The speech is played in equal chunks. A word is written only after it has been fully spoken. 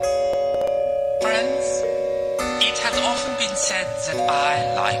Friends, it has often been said that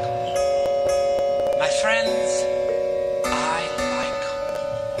I like war. My friends, I like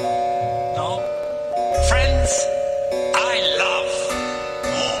war. No? Friends, I love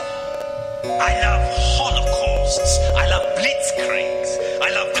war. I love holocausts. I love blitzkriegs. I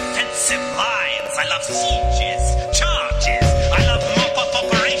love defensive lines. I love sieges, charges. I love mop-up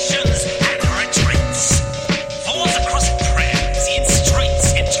operations and retreats. Wars across prairies, in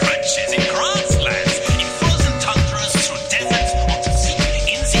streets, in trenches, in grasslands, in frozen tundras, through deserts, on the sea,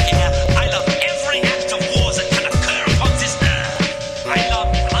 in the air. I love every act of war that can occur upon this earth. I love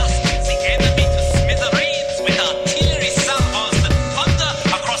blasting the enemy to smithereens with artillery salvos that thunder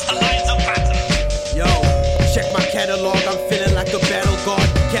across the lines of battle. Yo, check my catalog, I'm feeling like a battle guard.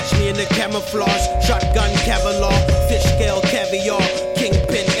 Catch me in the camouflage, shotgun Kevlar, fish scale caviar,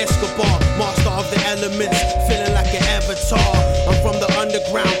 kingpin Escobar, master of the elements, feeling like an avatar. I'm from the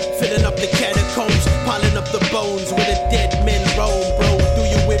underground, filling up the catacombs, piling up the bones where the dead men roam. Bro, do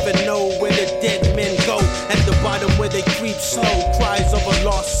you even know where the dead men go? At the bottom where they creep slow, cries of a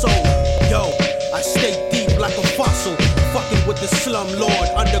lost soul. Yo, I stay deep like a fossil, fucking with the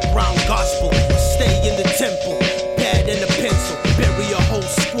SlumLord, underground gospel. Stay in the temple, pad and a pencil, bury a whole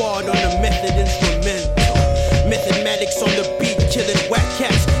squad on the method instrumental. Methodmaticz on the beat, killing whack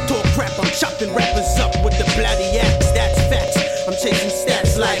cats. Talk crap, I'm chopping rappers up with the bloody axe. That's facts. I'm chasing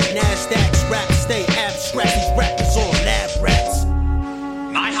stats like Nasdaq's. Rap stay abstract. These rappers all lab rats.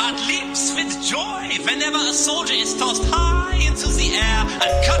 My heart leaps with joy whenever a soldier is tossed high into the air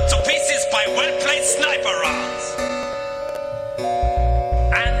and cut to pieces by well-placed sniper rounds.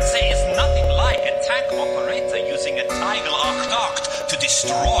 And there is nothing like a tank operator using a Tiger Oct to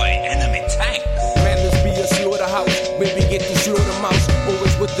destroy enemy tanks. Man, let's be a slaughterhouse where we get to slaughter mouse.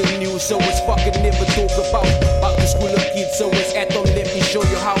 Always with the news, so it's fucking never talk about. Out the school of kids, so it's Atom. Let me show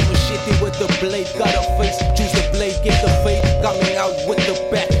you how we're shitty with the blade. Got a face, choose the blade, get the fade. Coming out with the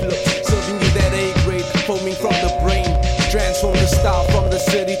backflip, serving you that A grade, foaming from the brain. Transform the style from the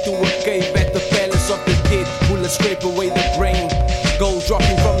city to a cave at the palace of the kid. Bullets scrape away the brain. Gold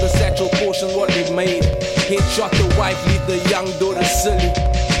dropping from the satchel portion what we made. Headshot the wife, leave the young daughter silly.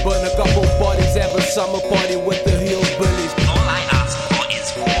 Burn a couple bodies, have a summer party with the hillbillies. All I ask for is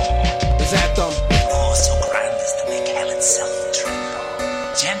war. Is Atom? War so grand as to make hell itself tremble.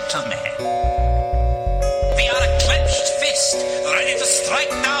 Gentlemen, we are a clenched fist, ready to strike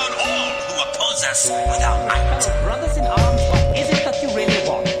down all who oppose us with our might. Brothers in arms.